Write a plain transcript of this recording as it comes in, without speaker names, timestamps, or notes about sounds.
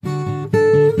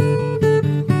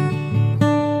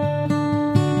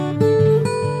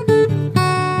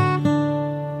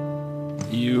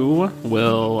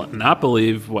not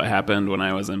believe what happened when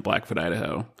I was in Blackfoot,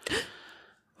 Idaho.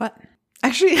 What?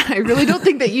 Actually, I really don't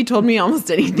think that you told me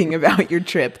almost anything about your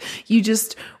trip. You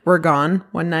just were gone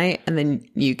one night and then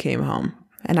you came home.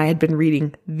 And I had been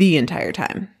reading the entire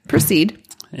time. Proceed.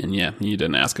 And yeah, you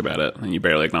didn't ask about it. And you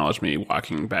barely acknowledged me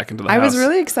walking back into the house. I was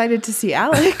really excited to see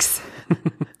Alex.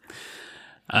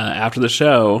 After the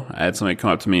show, I had somebody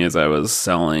come up to me as I was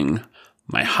selling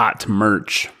my hot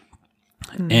merch.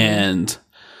 Mm-hmm. And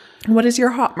what is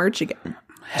your hot merch again?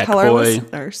 Tell our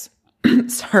listeners.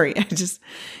 Sorry,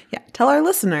 tell our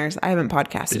listeners. I haven't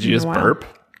podcasted. Did you just burp?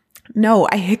 No,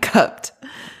 I hiccuped.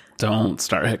 Don't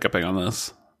start hiccuping on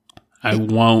this. I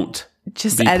won't.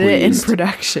 Just edit it in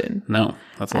production. No,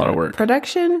 that's a lot of work.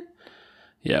 Production?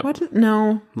 Yeah. What?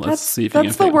 No. Let's see if you can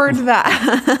that's the word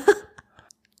that...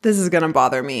 This is going to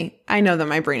bother me. I know that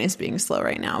my brain is being slow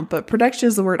right now, but production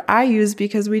is the word I use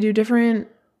because we do different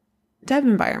dev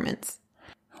environments.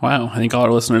 Wow. I think all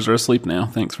our listeners are asleep now.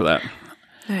 Thanks for that.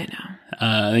 I know.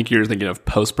 I think you're thinking of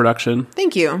post-production.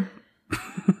 Thank you.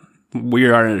 We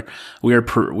are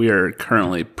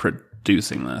currently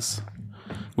producing this.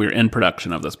 We're in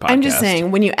production of this podcast. I'm just saying,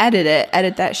 when you edit it,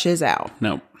 edit that shiz out.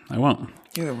 No, I won't.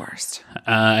 You're the worst.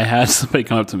 I had somebody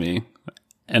come up to me,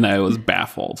 and I was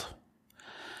baffled.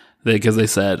 Because they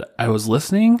said, I was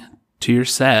listening to your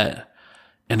set,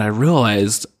 and I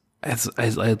realized, as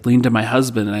I leaned to my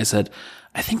husband, and I said,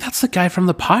 I think that's the guy from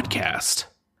the podcast.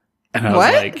 And I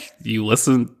was like, you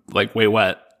listen, like, wait,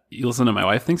 what? You listen to my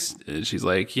wife thinks? And she's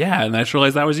like, yeah, and I just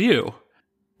realized that was you.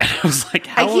 And I was like,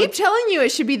 I keep telling you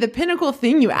it should be the pinnacle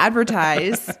thing you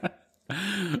advertise.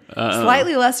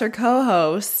 Slightly lesser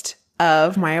co-host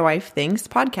of My Wife Thinks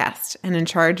podcast and in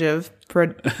charge of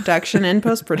production and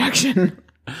post-production.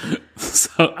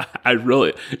 So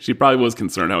she probably was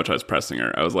concerned how much I was pressing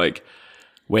her. I was like,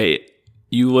 wait,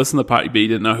 you listen to the podcast, but you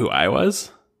didn't know who I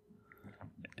was?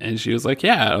 And she was like,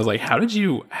 yeah. I was like, how did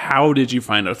you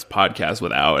find this podcast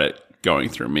without it going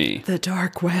through me? The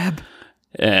dark web.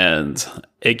 And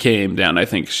it came down, I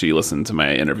think she listened to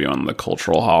my interview on the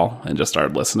Cultural Hall and just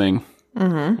started listening,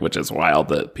 which is wild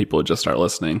that people would just start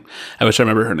listening. I wish I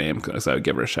remember her name because I would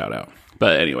give her a shout out.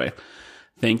 But anyway,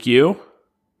 thank you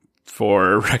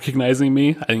for recognizing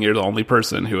me. I think you're the only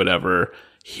person who would ever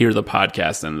hear the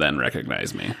podcast and then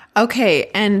recognize me.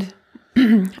 Okay, and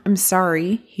I'm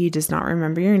sorry he does not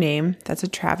remember your name. That's a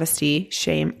travesty.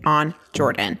 Shame on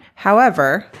Jordan.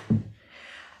 However,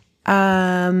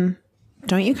 don't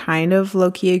you kind of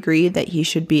low-key agree that he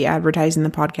should be advertising the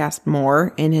podcast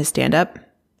more in his stand-up?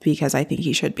 Because I think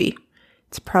he should be.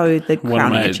 It's probably the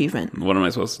crowning achievement. What am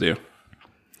I supposed to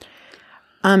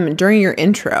do? During your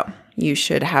intro, you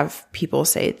should have people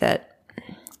say that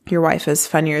your wife is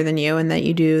funnier than you and that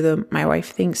you do the My Wife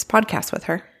Thinks podcast with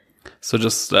her. So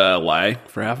just lie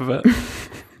for half of it?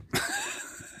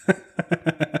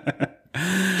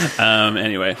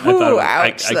 Anyway,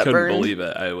 I couldn't believe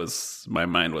it. My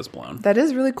mind was blown. That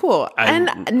is really cool.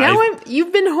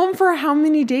 You've been home for how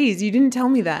many days? You didn't tell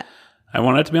me that. I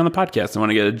want it to be on the podcast. I want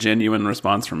to get a genuine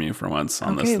response from you for once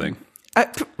on this thing.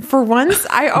 For once,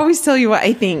 I always tell you what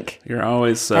I think. You're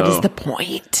always so... That is the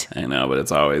point. I know, but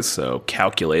it's always so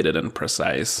calculated and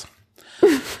precise.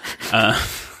 I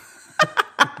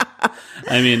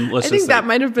mean, I think that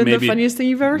might have been the funniest thing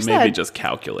you've ever said. Maybe just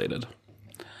calculated.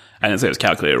 I didn't say it was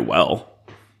calculated well.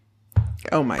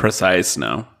 Oh my. Precise,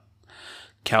 no.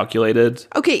 Calculated.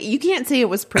 Okay, you can't say it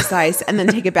was precise and then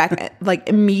take it back like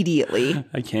immediately.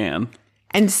 I can.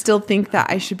 And still think that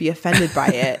I should be offended by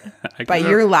it. By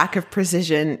your lack of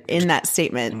precision in that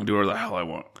statement. I can do whatever the hell I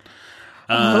want.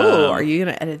 Are you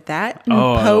going to edit that in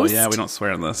post? Yeah, we don't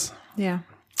swear on this. Yeah.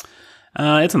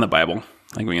 It's in the Bible.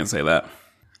 I think we can say that.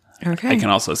 Okay. I can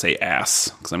also say ass,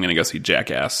 because I'm going to go see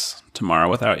Jackass tomorrow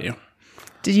without you.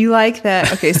 Did you like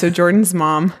that? Okay, so Jordan's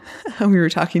mom, we were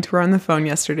talking to her on the phone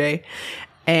yesterday,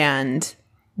 and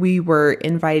we were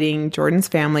inviting Jordan's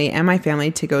family and my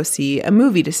family to go see a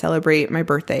movie to celebrate my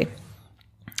birthday.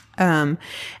 And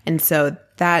so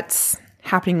that's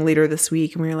happening later this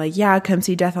week. And we were like, yeah, come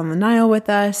see Death on the Nile with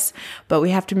us. But we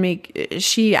have to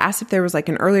she asked if there was like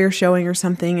an earlier showing or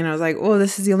something. And I was like, oh,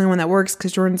 this is the only one that works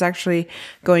because Jordan's actually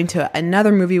going to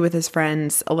another movie with his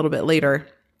friends a little bit later.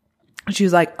 She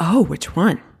was like, oh, which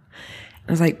one?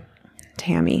 I was like,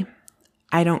 Tammy,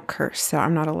 I don't curse, so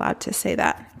I'm not allowed to say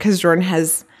that. Because Jordan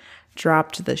has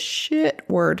dropped the shit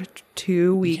word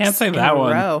 2 weeks can't say that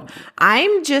one. row.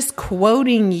 I'm just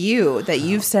quoting you that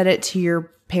you've said it to your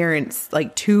parents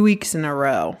like 2 weeks in a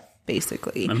row,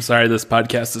 basically. I'm sorry, this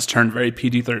podcast has turned very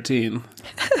PG-13.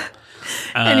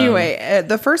 Anyway,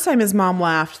 the first time his mom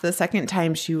laughed. The second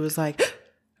time she was like...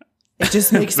 It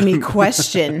just makes me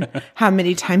question how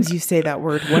many times you say that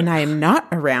word when I am not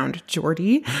around,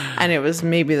 Jordy. And it was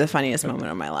maybe the funniest moment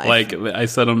of my life. Like, I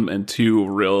said them in two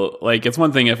real, like, it's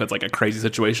one thing if it's like a crazy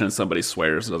situation and somebody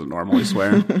swears, doesn't normally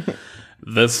swear.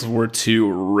 This were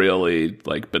two really,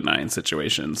 like, benign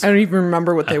situations. I don't even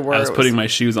remember what they were. I was putting my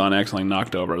shoes on, accidentally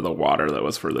knocked over the water that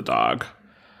was for the dog.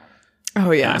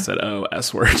 Oh, yeah. And I said, oh,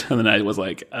 S word. And then I was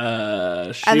like, shoot.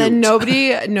 And then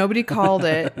nobody called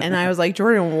it. And I was like,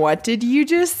 Jordan, what did you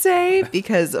just say?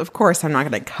 Because, of course, I'm not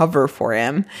going to cover for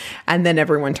him. And then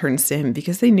everyone turns to him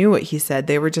because they knew what he said.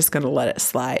 They were just going to let it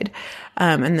slide.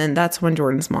 And then that's when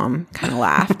Jordan's mom kind of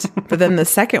laughed. But then the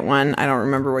second one, I don't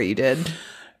remember what you did.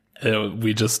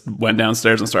 We just went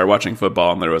downstairs and started watching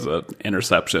football, and there was an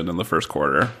interception in the first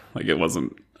quarter. Like, it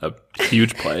wasn't a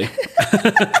huge play.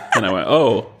 And I went,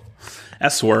 oh,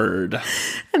 S word.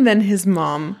 And then his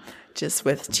mom, just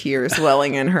with tears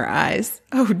welling in her eyes.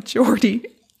 Oh, Jordy.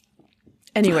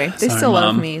 Anyway, they Sorry, still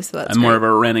love Mom. me, so that's I'm more great.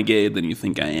 of a renegade than you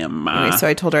think I am, Ma. Anyway, so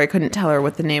I told her I couldn't tell her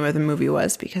what the name of the movie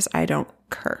was because I don't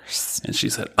curse. And she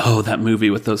said, oh, that movie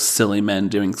with those silly men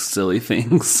doing silly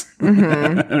things.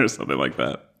 Or something like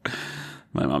that.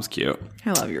 My mom's cute.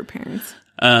 I love your parents.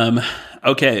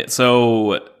 Okay,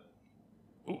 so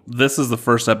this is the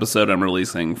first episode I'm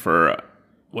releasing for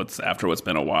what's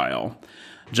been a while.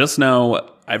 Just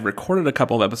know I've recorded a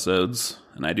couple of episodes,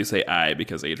 and I do say I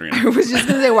because Adrian. I was just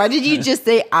going to say, why did you just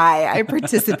say I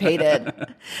participated.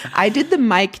 I did the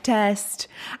mic test.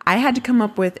 I had to come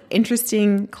up with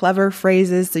interesting, clever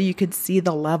phrases so you could see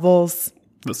the levels.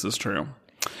 This is true.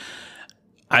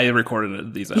 I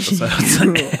recorded these episodes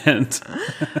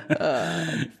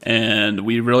and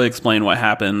we really explained what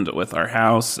happened with our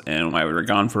house and why we were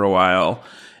gone for a while.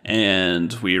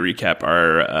 And we recap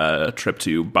our trip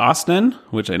to Boston,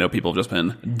 which I know people have just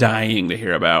been dying to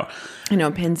hear about. I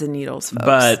know, pins and needles, folks.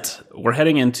 But we're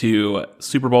heading into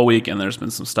Super Bowl week, and there's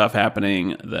been some stuff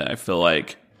happening that I feel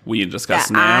like we need to discuss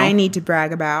that now. I need to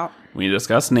brag about. We need to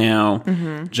discuss now.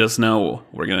 Just know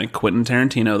we're going to Quentin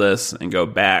Tarantino this and go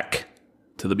back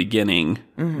to the beginning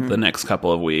the next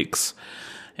couple of weeks.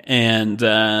 And Is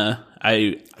that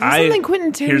something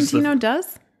Quentin here's Tarantino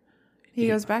does? He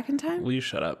goes back in time? Will you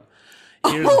shut up?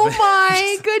 Oh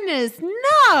my goodness,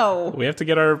 no! We have to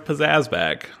get our pizzazz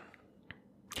back.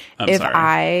 I'm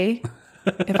sorry.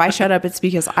 If I shut up, it's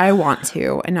because I want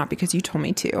to and not because you told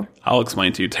me to. I'll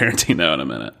explain to you Tarantino in a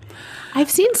minute.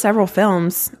 I've seen several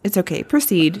films. It's okay.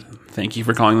 Proceed. Thank you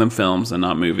for calling them films and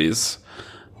not movies,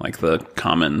 like the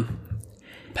common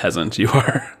peasant you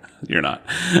are. You're not.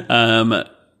 I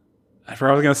forgot what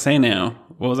I was going to say now.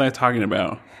 What was I talking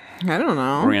about? I don't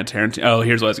know. We're going to Tarantino. Oh,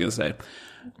 here's what I was going to say.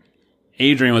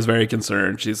 Adrian was very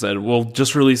concerned. She said, well,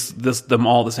 just release them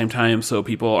all at the same time so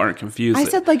people aren't confused. I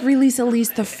said, like, release at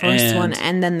least the first one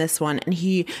and then this one. And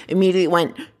he immediately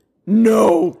went,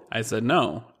 no. I said,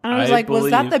 no. And I was like,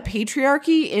 was that the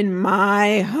patriarchy in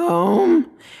my home?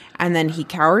 And then he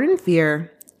cowered in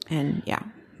fear. And yeah.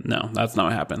 No, that's not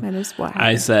what happened. That is what happened.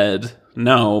 I said,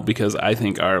 no, because I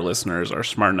think our listeners are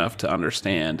smart enough to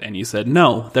understand. And you said,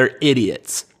 no, they're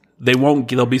idiots.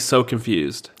 They'll be so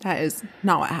confused. That is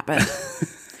not what happened.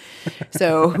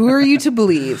 So who are you to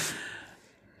believe?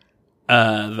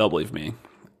 They'll believe me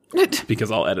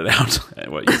because I'll edit out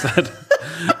what you said.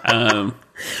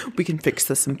 We can fix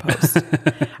this in post.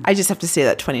 I just have to say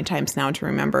that 20 times now to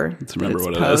remember. To remember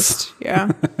what post. it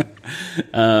is.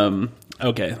 Yeah.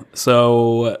 Okay.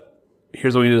 So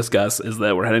here's what we need to discuss is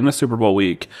that we're heading to Super Bowl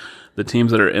week. The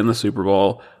teams that are in the Super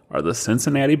Bowl are the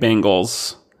Cincinnati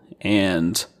Bengals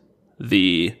and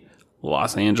the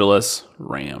Los Angeles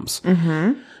Rams,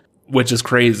 which is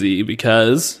crazy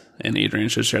because, and Adrian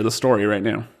should share the story right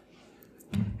now.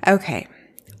 Okay.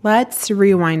 Let's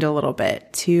rewind a little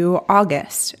bit to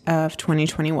August of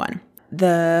 2021.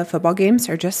 The football games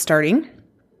are just starting.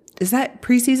 Is that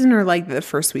preseason or like the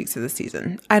first weeks of the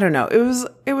season? I don't know. It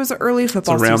was early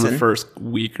football It's around season. the first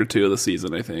week or two of the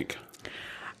season, I think.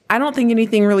 I don't think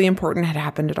anything really important had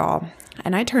happened at all.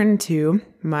 And I turned to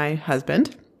my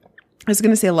husband. I was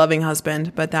going to say loving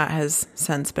husband, but that has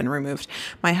since been removed.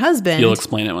 My husband... You'll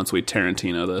explain it once we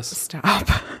Tarantino this. Stop.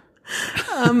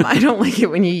 I don't like it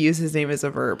when you use his name as a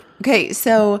verb. Okay,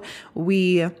 so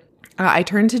I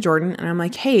turned to Jordan and I'm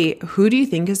like, hey, who do you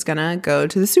think is going to go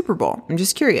to the Super Bowl? I'm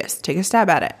just curious. Take a stab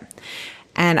at it.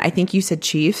 And I think you said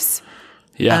Chiefs.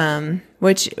 Yeah.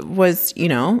 Which was,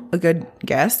 a good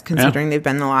guess considering they've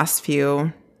been the last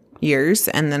few years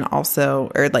and then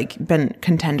also, or like been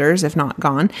contenders, if not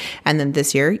gone. And then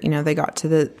this year, they got to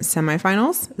the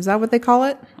semifinals. Is that what they call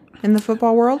it in the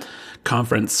football world?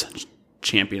 Conference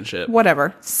championship.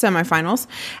 Whatever. Semifinals.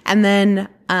 And then,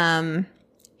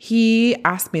 he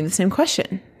asked me the same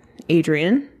question.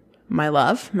 Adrian, my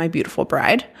love, my beautiful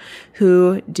bride,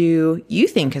 who do you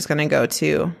think is going to go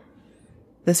to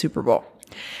the Super Bowl?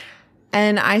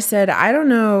 And I said, I don't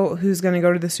know who's going to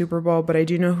go to the Super Bowl, but I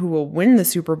do know who will win the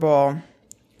Super Bowl.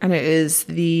 And it is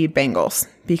the Bengals,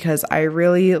 because I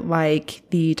really like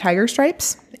the tiger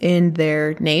stripes in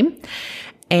their name.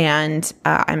 And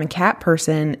I'm a cat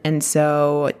person. And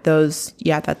so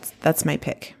that's my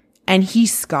pick. And he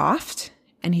scoffed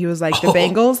and he was like, the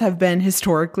Bengals have been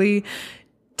historically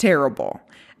terrible.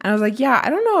 And I was like, yeah, I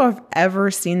don't know if I've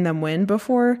ever seen them win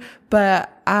before,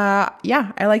 but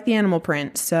yeah, I like the animal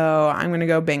print. So I'm going to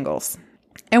go Bengals.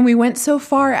 And we went so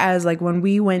far as like when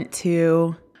we went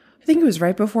to, I think it was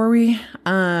right before we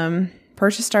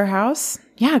purchased our house.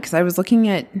 Yeah, because I was looking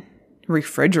at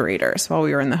refrigerators while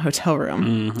we were in the hotel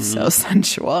room. Mm-hmm. So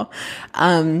sensual.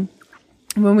 When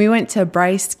we went to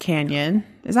Bryce Canyon,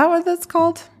 is that what that's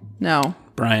called? No.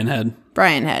 Brian Head.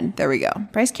 There we go.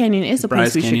 Bryce Canyon is a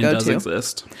place we should go to. Bryce Canyon does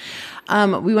exist.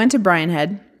 We went to Brian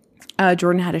Head.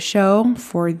 Jordan had a show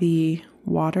for the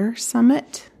Water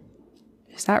Summit.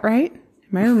 Is that right?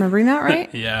 Am I remembering that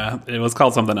right? Yeah, it was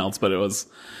called something else, but it was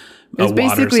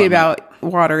basically about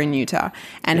water in Utah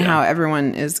and how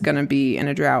everyone is going to be in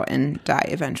a drought and die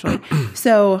eventually.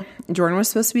 So Jordan was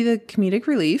supposed to be the comedic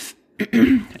relief.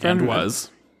 And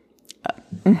was.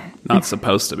 Not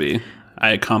supposed to be.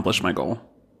 I accomplished my goal.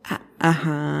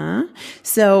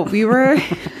 So we were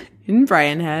in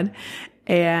Brian Head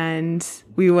and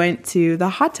we went to the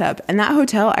hot tub, and that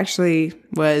hotel actually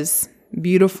was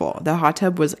beautiful. The hot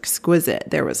tub was exquisite.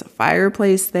 There was a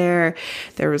fireplace there.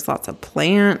 There was lots of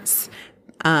plants.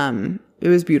 It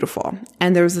was beautiful.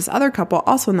 And there was this other couple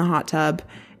also in the hot tub.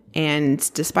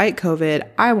 And despite COVID,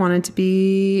 I wanted to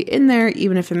be in there,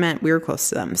 even if it meant we were close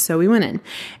to them. So we went in,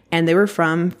 and they were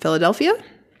from Philadelphia.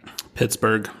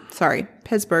 Pittsburgh, Pennsylvania.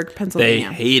 They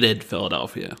hated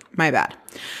Philadelphia. My bad.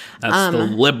 That's the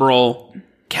liberal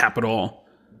capital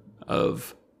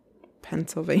of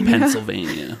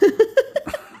Pennsylvania.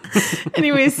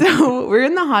 Anyway, so we're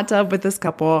in the hot tub with this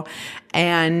couple,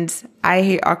 and I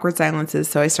hate awkward silences,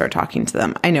 so I start talking to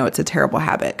them. I know it's a terrible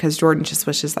habit because Jordan just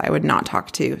wishes that I would not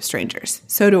talk to strangers.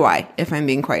 So do I, if I'm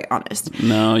being quite honest.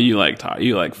 No, you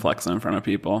like flexing in front of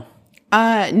people.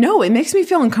 No, it makes me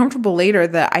feel uncomfortable later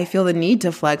that I feel the need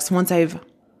to flex once I've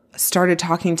started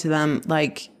talking to them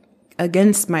like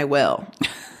against my will.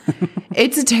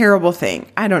 It's a terrible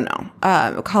thing. I don't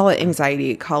know. Call it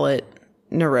anxiety, call it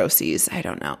neuroses. I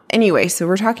don't know. Anyway, so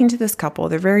we're talking to this couple.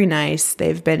 They're very nice.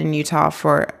 They've been in Utah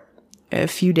for a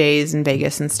few days in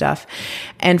Vegas and stuff.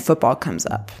 And football comes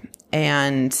up.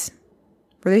 And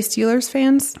were they Steelers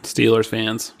fans? Steelers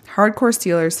fans. Hardcore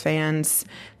Steelers fans.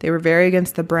 They were very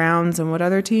against the Browns and what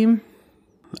other team?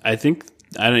 I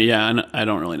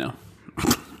don't really know.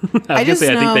 I think they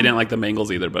didn't like the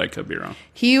Bengals either, but I could be wrong.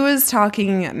 He was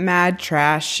talking mad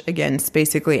trash against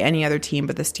basically any other team,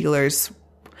 but the Steelers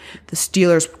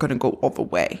were going to go all the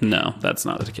way. No, that's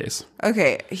not the case.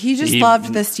 Okay, he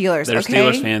loved the Steelers. They're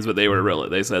Steelers fans, but they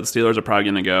said Steelers are probably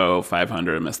going to go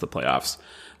 500 and miss the playoffs,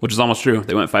 which is almost true.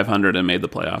 They went 500 and made the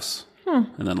playoffs and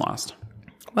then lost.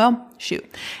 Well, shoot.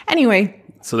 Anyway.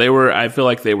 So I feel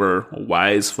like they were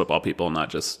wise football people,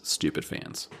 not just stupid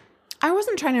fans. I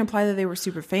wasn't trying to imply that they were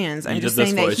super fans. I'm just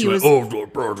saying that he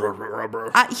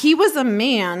was a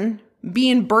man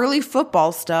being burly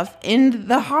football stuff in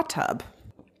the hot tub.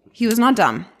 He was not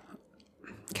dumb.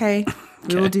 Okay.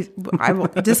 I will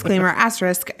disclaimer,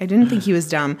 asterisk. I didn't think he was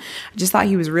dumb. I just thought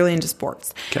he was really into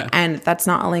sports. Okay. And that's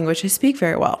not a language I speak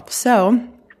very well. So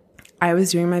I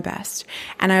was doing my best.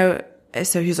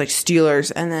 So he was like,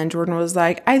 Steelers. And then Jordan was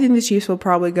like, I think the Chiefs will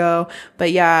probably go.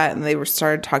 But yeah, and they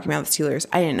started talking about the Steelers.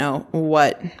 I didn't know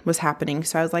what was happening.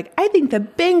 So I was like, I think the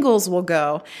Bengals will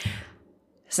go.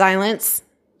 Silence.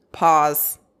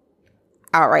 Pause.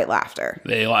 Outright laughter.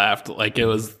 They laughed like it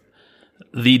was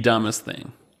the dumbest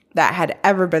thing that had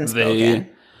ever been spoken. They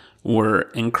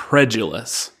were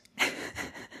incredulous.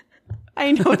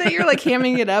 I know that you're like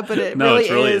hamming it up, but it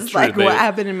really is like what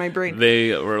happened in my brain.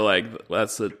 They were like,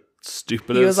 that's the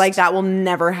stupidest. He was like, that will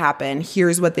never happen.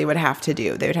 Here's what they would have to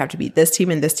do. They would have to beat this team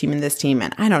and this team and this team.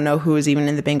 And I don't know who is even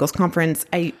in the Bengals conference.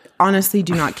 I honestly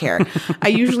do not care. I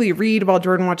usually read while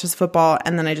Jordan watches football,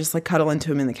 and then I just like cuddle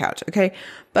into him in the couch. Okay.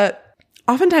 But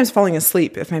oftentimes falling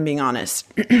asleep, if I'm being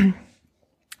honest.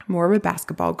 More of a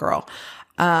basketball girl.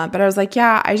 But I was like,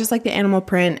 yeah, I just like the animal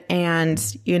print, and,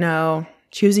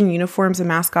 choosing uniforms and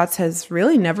mascots has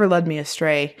really never led me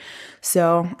astray.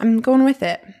 So I'm going with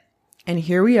it. And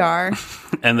here we are.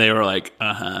 And they were like,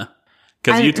 uh-huh.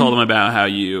 Because you told them about how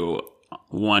you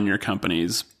won your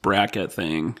company's bracket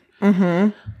thing.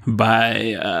 Mm-hmm.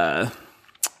 by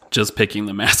just picking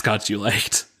the mascots you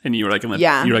liked. And you were like in the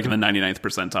you were like in the 99th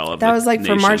percentile of that was like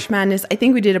nation. for March Madness. I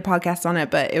think we did a podcast on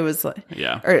it, but it was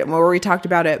where we talked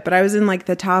about it. But I was in like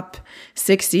the top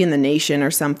 60 in the nation or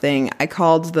something. I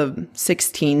called the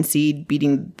 16 seed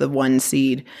beating the 1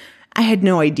 seed. I had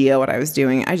no idea what I was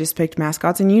doing. I just picked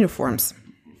mascots and uniforms,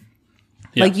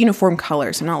 like uniform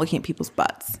colors. I'm not looking at people's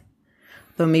butts.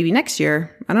 Though maybe next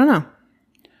year, I don't know.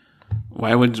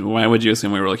 Why would you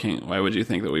assume we were looking? Why would you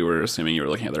think that we were assuming you were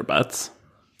looking at their butts?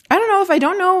 I don't know if I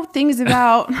don't know things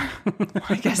about,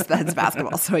 I guess that's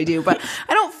basketball, so I do, but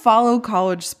I don't follow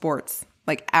college sports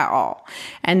like at all.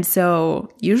 And so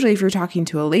usually if you're talking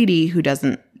to a lady who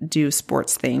doesn't do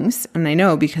sports things, and I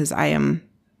know because I am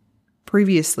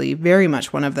previously very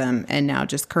much one of them and now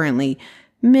just currently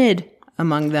mid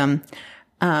among them,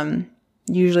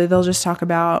 usually they'll just talk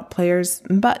about players'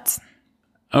 butts.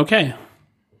 Okay.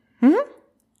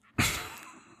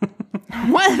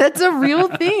 What? That's a real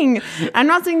thing. I'm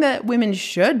not saying that women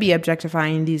should be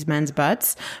objectifying these men's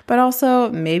butts, but also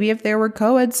maybe if there were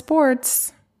co-ed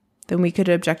sports, then we could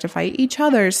objectify each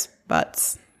other's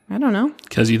butts. I don't know.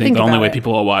 Because you think the only way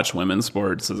people will watch women's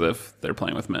sports is if they're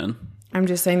playing with men. I'm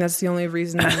just saying that's the only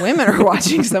reason women are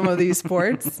watching some of these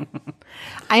sports.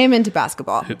 I am into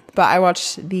basketball, but I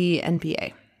watch the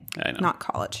NBA, not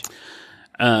college.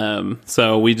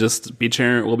 So we'll be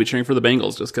cheering for the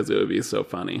Bengals just because it would be so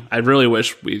funny. I really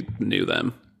wish we knew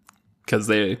them because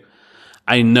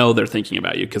I know they're thinking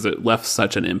about you because it left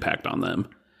such an impact on them.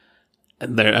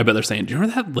 And I bet they're saying, do you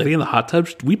remember that lady in the hot tub?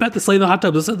 We bet this lady in the hot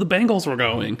tub that said the Bengals were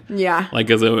going. Yeah. Like,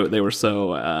 because they were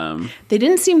so... they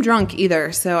didn't seem drunk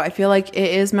either, so I feel like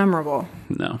it is memorable.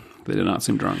 No, they did not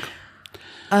seem drunk.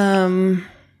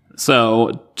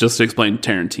 So, just to explain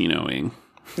Tarantinoing.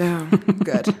 Oh,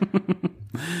 good.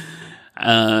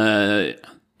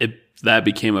 That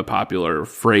became a popular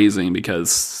phrasing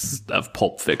because of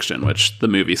Pulp Fiction, which the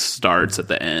movie starts at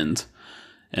the end,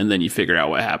 and then you figure out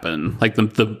what happened. Like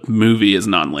the movie is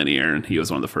nonlinear, and he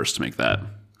was one of the first to make that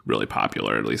really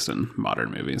popular, at least in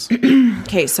modern movies.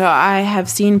 Okay, so I have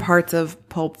seen parts of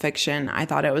Pulp Fiction. I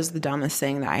thought it was the dumbest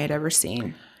thing that I had ever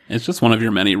seen. It's just one of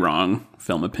your many wrong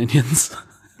film opinions.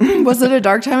 Was it a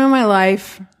dark time in my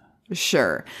life?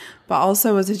 Sure. But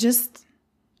also, was it just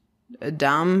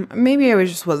dumb? Maybe I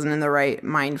just wasn't in the right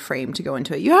mind frame to go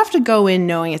into it. You have to go in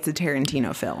knowing it's a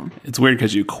Tarantino film. It's weird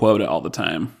because you quote it all the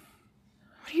time.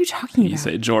 What are you talking about? You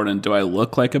say, Jordan, do I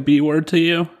look like a B word to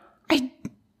you?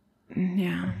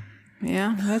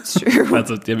 Yeah, that's true.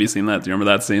 Have you seen that? Do you remember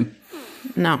that scene?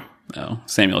 No. Oh,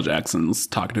 Samuel Jackson's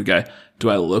talking to a guy. Do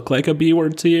I look like a B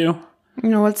word to you? You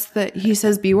know, he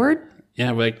says B word?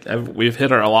 Yeah, we've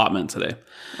hit our allotment today.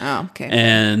 Oh, okay.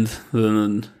 And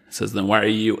then it says, then why are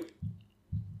you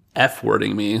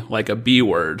F-wording me like a B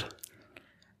word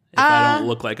if I don't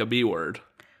look like a B word?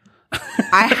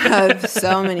 I have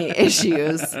so many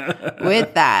issues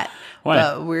with that. Why?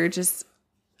 But we're just...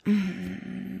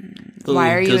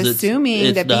 Why are you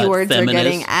assuming that B words are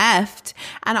getting F'd?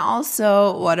 And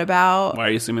also, what about... Why are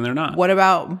you assuming they're not? What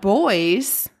about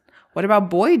boys? What about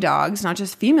boy dogs, not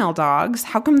just female dogs?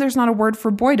 How come there's not a word for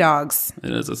boy dogs?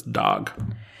 It is this dog.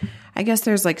 I guess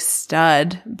there's like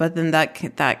stud, but then that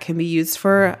can be used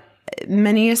for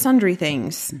many sundry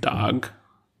things. Dog.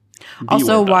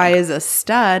 Also, why is a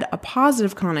stud a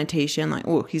positive connotation? Like,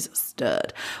 oh, he's a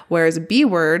stud. Whereas a B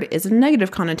word is a negative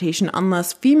connotation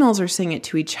unless females are saying it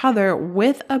to each other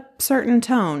with a certain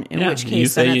tone, in which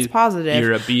case then it's positive.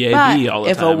 You're a BAB all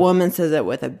the if time. A woman says it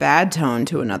with a bad tone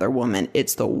to another woman,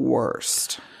 it's the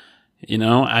worst. I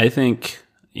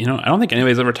don't think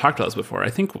anybody's ever talked to us before.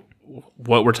 I think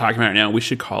what we're talking about right now, we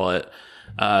should call it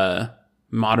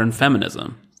modern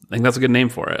feminism. I think that's a good name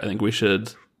for it. I think we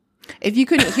should... If you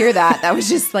couldn't hear that, that was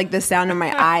just like the sound of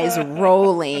my eyes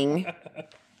rolling.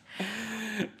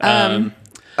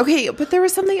 Okay, but there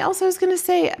was something else I was going to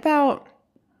say about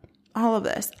all of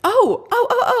this.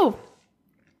 Oh.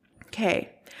 Okay.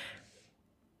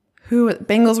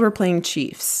 Bengals were playing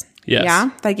Chiefs. Yes.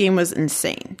 Yeah? That game was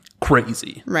insane.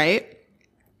 Crazy. Right?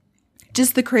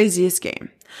 Just the craziest game.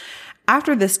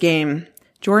 After this game,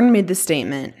 Jordan made the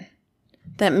statement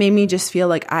that made me just feel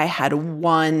like I had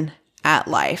won at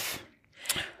life.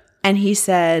 And he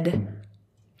said,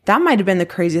 that might have been the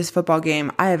craziest football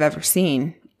game I have ever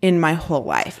seen in my whole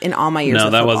life, in all my years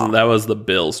of football. No, that was the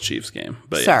Bills-Chiefs game.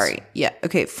 But sorry. Yes. Yeah.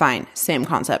 Okay, fine. Same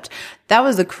concept. That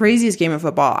was the craziest game of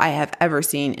football I have ever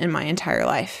seen in my entire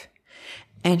life.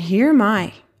 And here am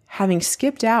I, having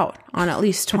skipped out on at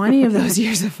least 20 of those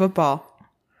years of football.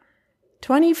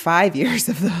 25 years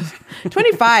of those.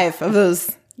 25 of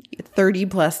those 30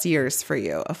 plus years for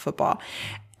you of football.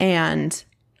 And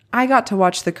I got to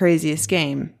watch the craziest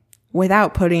game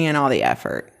without putting in all the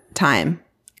effort, time,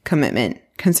 commitment,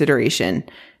 consideration,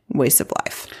 waste of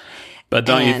life. But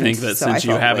don't you think that so since I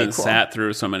you felt haven't way cool. sat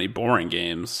through so many boring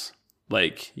games,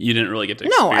 like you didn't really get to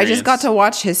No, I just got experience- to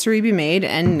watch history be made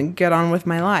and get on with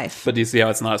my life. But do you see how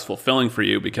it's not as fulfilling for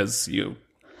you because you...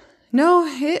 No,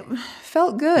 it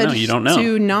felt good. No, you don't know.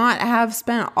 To not have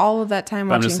spent all of that time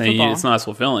But I'm watching just saying football. it's not as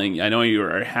fulfilling. I know you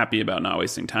are happy about not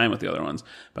wasting time with the other ones,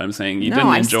 but I'm saying you No,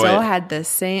 didn't I enjoy still it. had the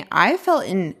same. I felt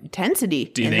intensity.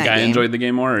 Do you in think that I game. enjoyed the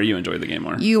game more, or you enjoyed the game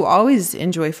more? You always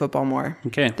enjoy football more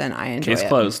Okay. than I enjoy Case it.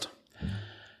 closed.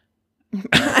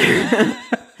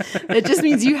 It just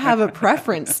means you have a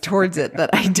preference towards it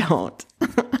that I don't.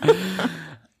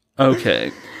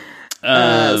 Okay. So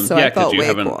I because felt you way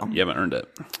haven't cool. you haven't earned it.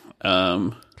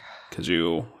 Because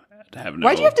you have no.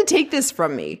 Why'd you have to take this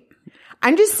from me?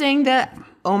 I'm just saying that,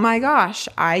 oh my gosh,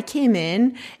 I came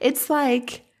in. It's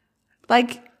like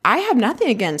I have nothing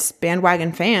against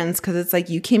bandwagon fans because it's like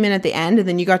you came in at the end and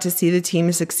then you got to see the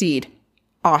team succeed.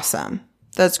 Awesome.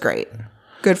 That's great.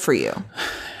 Good for you.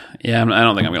 Yeah, I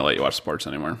don't think I'm going to let you watch sports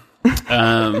anymore.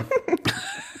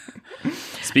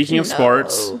 Speaking of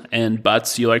sports and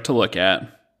butts you like to look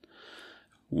at,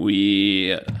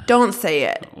 we Don't say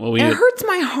it. Well, It hurts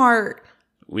my heart.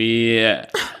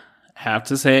 have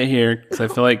to say it here because I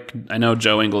feel like I know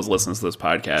Joe Ingles listens to this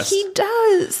podcast, He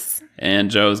does.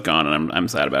 and Joe's gone, and I'm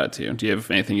sad about it too. Do you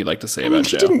have anything you'd like to say I mean, about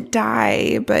he Joe? didn't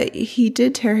die, but he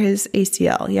did tear his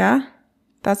ACL, yeah?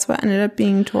 That's what ended up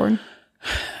being torn.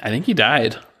 I think he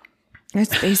died.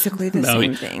 It's basically the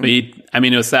same thing. But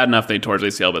it was sad enough they tore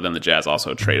his ACL, but then the Jazz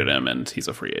also traded him, and he's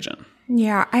a free agent.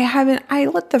 Yeah, I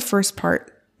let the first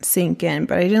part sink in,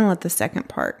 but I didn't let the second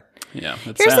part. Yeah,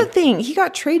 it's Here's sad. the thing. He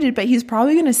got traded, but he's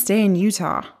probably going to stay in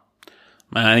Utah.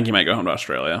 I think he might go home to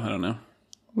Australia. I don't know.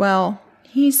 Well,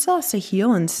 he still has to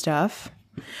heal and stuff.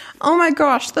 Oh my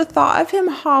gosh, the thought of him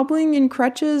hobbling in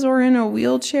crutches or in a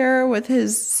wheelchair with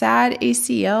his sad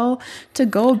ACL to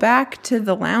go back to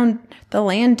the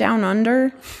land down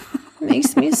under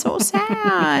makes me so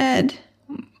sad.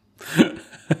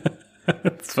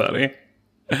 It's funny.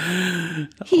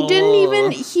 He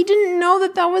didn't know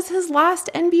that was his last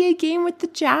NBA game with the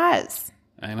Jazz.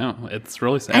 I know. It's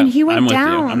really sad. And he went I'm with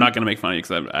down. you. I'm not going to make fun of you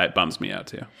because it bums me out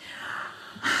too.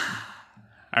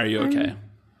 Are you okay?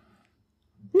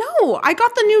 No, I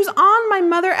got the news on my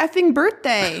mother effing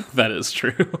birthday. That is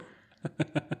true.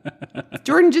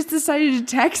 Jordan just decided to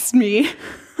text me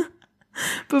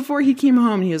before he came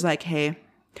home. He was like, hey,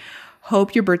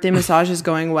 hope your birthday massage is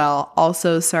going well.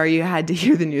 Also, sorry you had to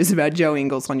hear the news about Joe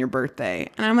Ingles on your birthday.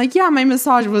 And I'm like, yeah, my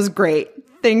massage was great.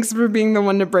 Thanks for being the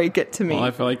one to break it to me. Well,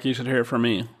 I feel like you should hear it from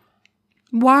me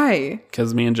Why?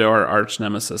 because me and Joe are arch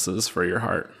nemesis for your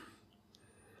heart.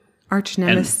 Arch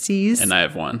nemesis? And I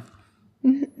have one.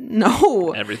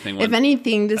 No. Everything If went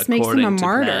anything, this makes him a according to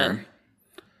martyr. plan.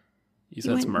 You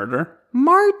said it's murder?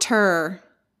 Martyr.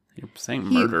 You're saying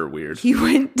murder weird. He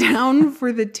went down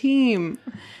for the team.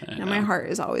 And my heart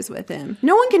is always with him.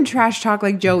 No one can trash talk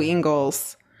like Joe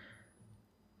Ingles.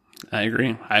 I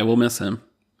agree. I will miss him.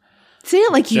 Say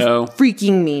it like you Joe.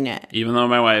 freaking mean it. Even though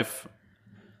my wife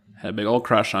had a big old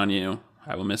crush on you,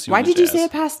 I will miss you. Why in the did you Jazz. say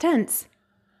it past tense?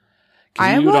 'Cause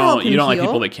I you will help don't. him You don't like heal.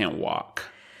 people that can't walk.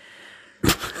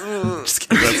 Just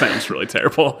kidding. That sounds really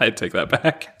terrible. I take that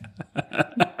back.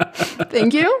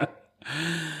 Thank you.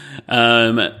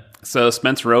 So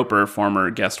Spence Roper,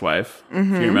 former guest wife, if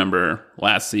you remember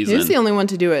last season, He was the only one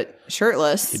to do it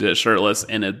shirtless. he did it shirtless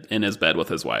in his bed with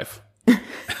his wife.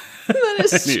 That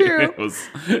is true. It was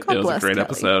a bless great Kelly.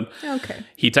 episode. Okay.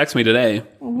 He texted me today,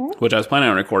 which I was planning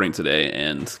on recording today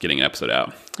and getting an episode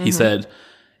out. He said,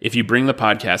 if you bring the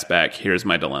podcast back, here's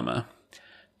my dilemma.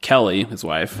 Kelly, his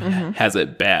wife, has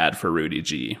it bad for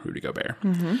Rudy Gobert.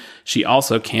 She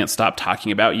also can't stop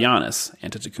talking about Giannis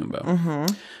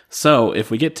Antetokounmpo. So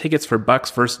if we get tickets for Bucks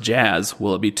vs. Jazz,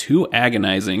 will it be too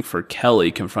agonizing for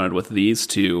Kelly confronted with these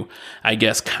two, I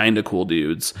guess, kind of cool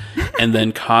dudes, and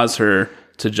then cause her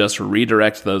to just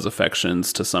redirect those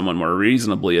affections to someone more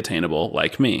reasonably attainable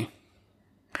like me?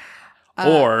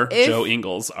 Or Joe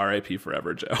Ingles, R.I.P.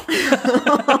 forever, Joe.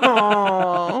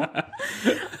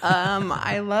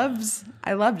 I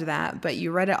loved that, but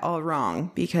you read it all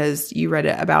wrong because you read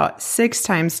it about 6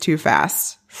 times too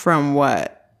fast from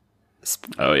what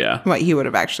Oh, yeah. he would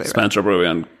have actually read. Spencer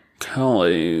Brewing,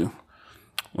 Kelly,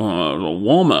 a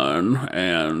woman,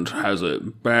 and has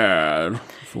it bad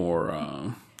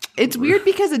for... It's weird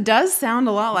because it does sound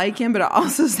a lot like him, but it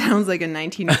also sounds like a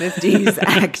 1950s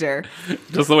actor.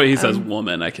 Just the way he says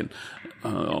woman, I can...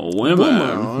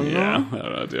 women. Yeah, I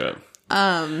don't know, do it.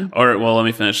 Or, well, let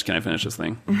me finish. Can I finish this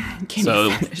thing? You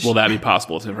finish? Will that be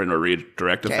possible to her to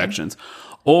redirect affections?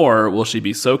 Or will she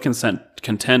be so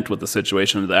content with the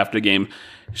situation that after the game,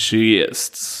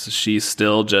 she's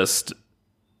still just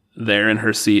there in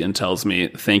her seat and tells me,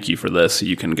 "Thank you for this.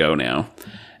 You can go now,"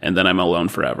 and then I'm alone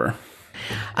forever.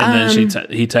 And then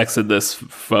he texted this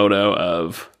photo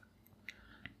of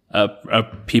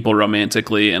people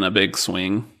romantically in a big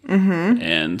swing,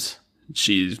 and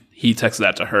he texted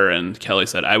that to her, and Kelly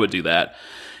said, "I would do that,"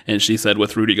 and she said,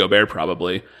 "With Rudy Gobert,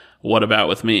 probably. What about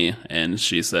with me?" And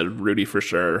she said, "Rudy for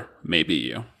sure, maybe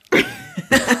you."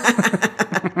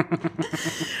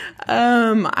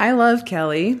 I love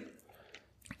Kelly.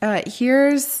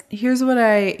 Here's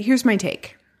my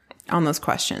take on those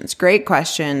questions. Great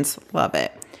questions. Love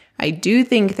it. I do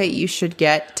think that you should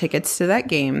get tickets to that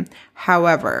game.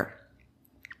 However,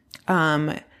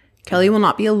 Kelly will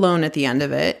not be alone at the end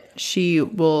of it. She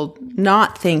will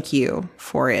not thank you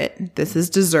for it. This is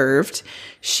deserved.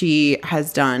 She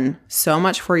has done so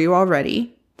much for you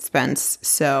already, Spence.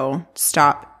 So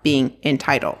stop being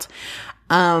entitled.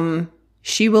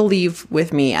 She will leave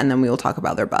with me, and then we will talk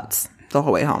about their butts the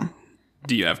whole way home.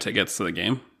 Do you have tickets to the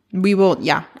game? We will.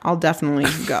 Yeah, I'll definitely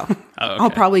go. Okay. I'll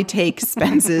probably take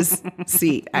Spence's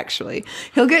seat, actually.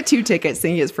 He'll get 2 tickets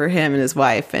thinking it's for him and his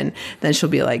wife. And then she'll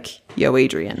be like, "Yo,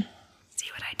 Adrian, see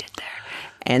what I did there?"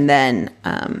 And then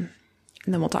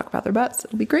we'll talk about their butts.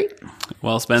 It'll be great.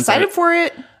 Well, Spence, Excited for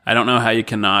it. I don't know how you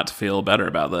cannot feel better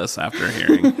about this after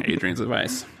hearing Adrian's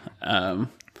advice.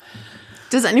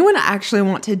 Does anyone actually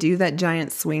want to do that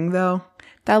giant swing, though?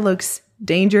 That looks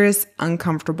dangerous,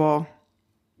 uncomfortable.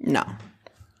 No.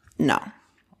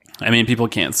 I mean, people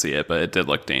can't see it, but it did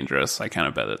look dangerous. I kind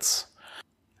of bet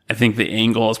I think the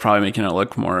angle is probably making it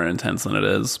look more intense than it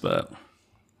is, but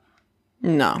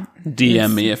no.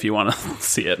 DM me if you want to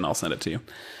see it, and I'll send it to you.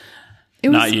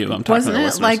 Not you. I'm talking wasn't to it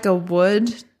listeners. like a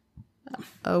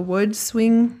wood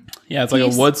swing? Yeah, it's like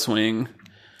piece? a wood swing.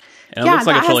 And it Yeah, looks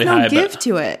like that it's really has no high, give but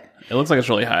to it. it looks like it's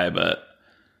really high, but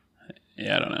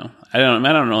yeah, I don't know. I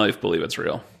don't really believe it's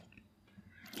real.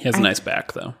 He has a nice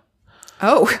back, though.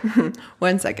 Oh,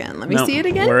 1 second. Let me see it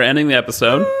again. We're ending the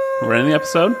episode.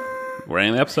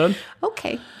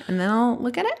 Okay. And then I'll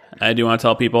look at it. I do want to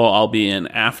tell people I'll be in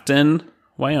Afton,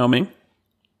 Wyoming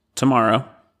tomorrow,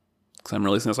 because I'm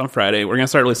releasing this on Friday. We're going to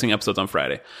start releasing episodes on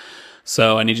Friday.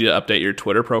 So I need you to update your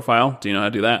Twitter profile. Do you know how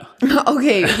to do that?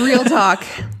 Okay, real talk.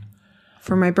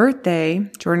 For my birthday,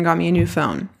 Jordan got me a new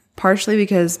phone. Partially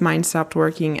because mine stopped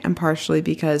working and partially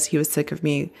because he was sick of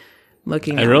me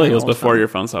looking at It really my was old before phone. your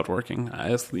phone stopped working.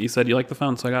 You said you liked the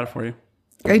phone, so I got it for you.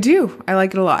 I do. I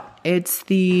like it a lot. It's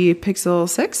the Pixel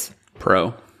 6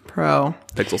 Pro.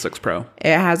 Pixel 6 Pro.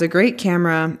 It has a great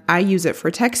camera. I use it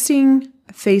for texting,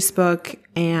 Facebook,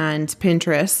 and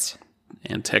Pinterest.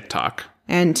 And TikTok.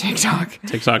 And TikTok.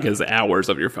 TikTok is hours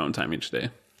of your phone time each day.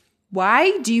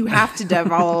 Why do you have to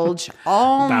divulge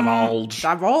all my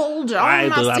secrets?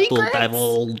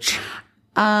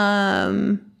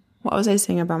 What was I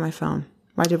saying about my phone?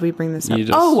 Why did we bring this up?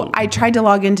 I tried to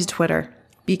log into Twitter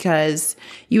because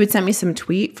you had sent me some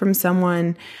tweet from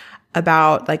someone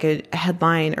about like a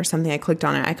headline or something. I clicked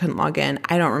on it. I couldn't log in.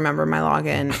 I don't remember my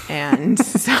login. And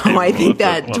so I think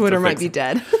that Twitter might be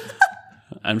dead.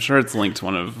 I'm sure it's linked to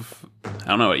one of, I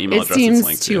don't know what email address it's seems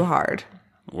linked too to. hard.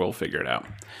 We'll figure it out.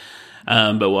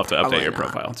 But we'll have to update your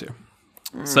profile too.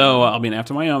 So I'll be in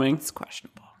Afton, Wyoming. It's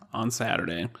questionable. On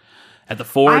Saturday at the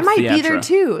Ford I might Theatre. be there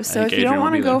too. So if you Adrian don't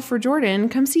want to go for Jordan,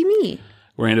 come see me.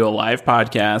 We're going to do a live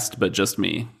podcast, but just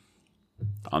me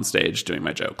on stage doing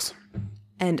my jokes.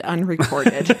 And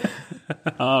unrecorded.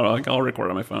 I'll record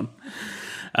on my phone.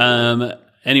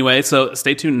 Anyway, so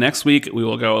stay tuned. Next week, we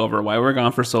will go over why we're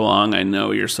gone for so long. I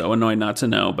know you're so annoyed not to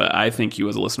know, but I think you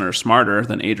as a listener are smarter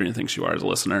than Adrian thinks you are as a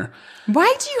listener.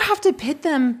 Why do you have to pit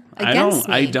them against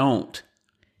me? I don't.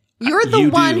 You're the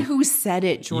one who said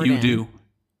it, Jordan. You do.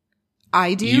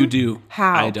 I do? You do.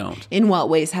 How? I don't. In what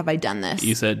ways have I done this?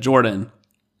 You said, Jordan,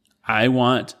 I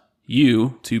want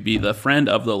you to be the friend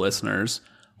of the listeners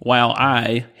while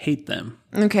I hate them.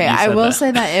 Okay, I will say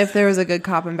that if there was a good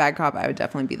cop and bad cop, I would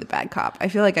definitely be the bad cop. I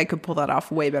feel like I could pull that off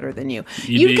way better than you.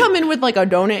 You'd come in with like a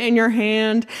donut in your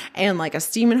hand and like a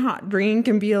steaming hot drink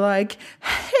and be like,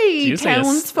 hey,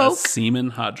 townsfolk. A steaming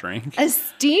hot drink? A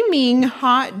steaming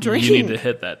hot drink. You need to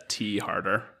hit that T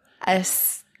harder. And a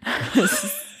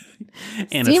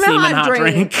steaming hot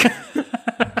drink.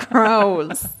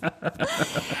 Gross.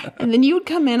 And then you would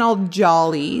come in all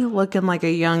jolly, looking like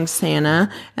a young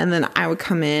Santa, and then I would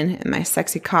come in my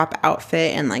sexy cop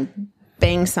outfit and like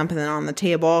bang something on the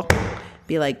table,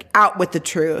 be like, out with the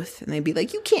truth. And they'd be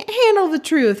like, you can't handle the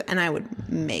truth. And I would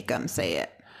make them say it.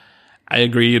 I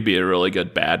agree you'd be a really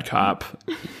good bad cop,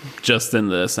 just in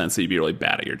the sense that you'd be really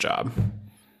bad at your job.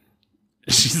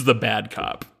 She's the bad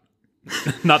cop.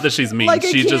 Not that she's mean. Like,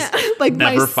 she just like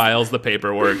never files the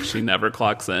paperwork. She never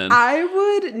clocks in. I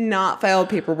would not file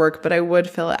paperwork, but I would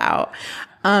fill it out.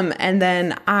 And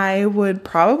then I would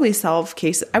probably solve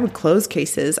cases. I would close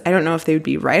cases. I don't know if they would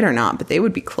be right or not, but they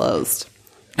would be closed.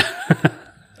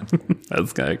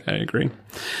 I agree.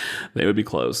 They would be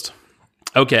closed.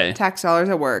 Okay. Tax dollars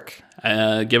at work.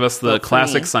 Give us the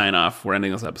classic sign off. We're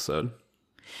ending this episode.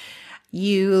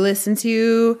 You listen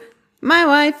to My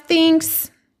Wife Thinks.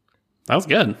 That was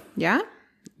good. Yeah?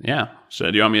 Yeah.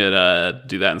 Do you want me to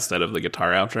do that instead of the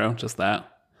guitar outro? Just that?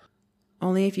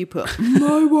 Only if you put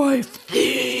My Wife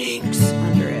Thinks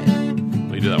under it.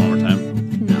 Will you do that one more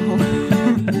time? No.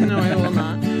 No, I will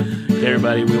not. Okay,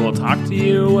 everybody. We will talk to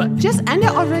you. Just end it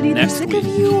already. I'm sick of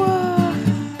you.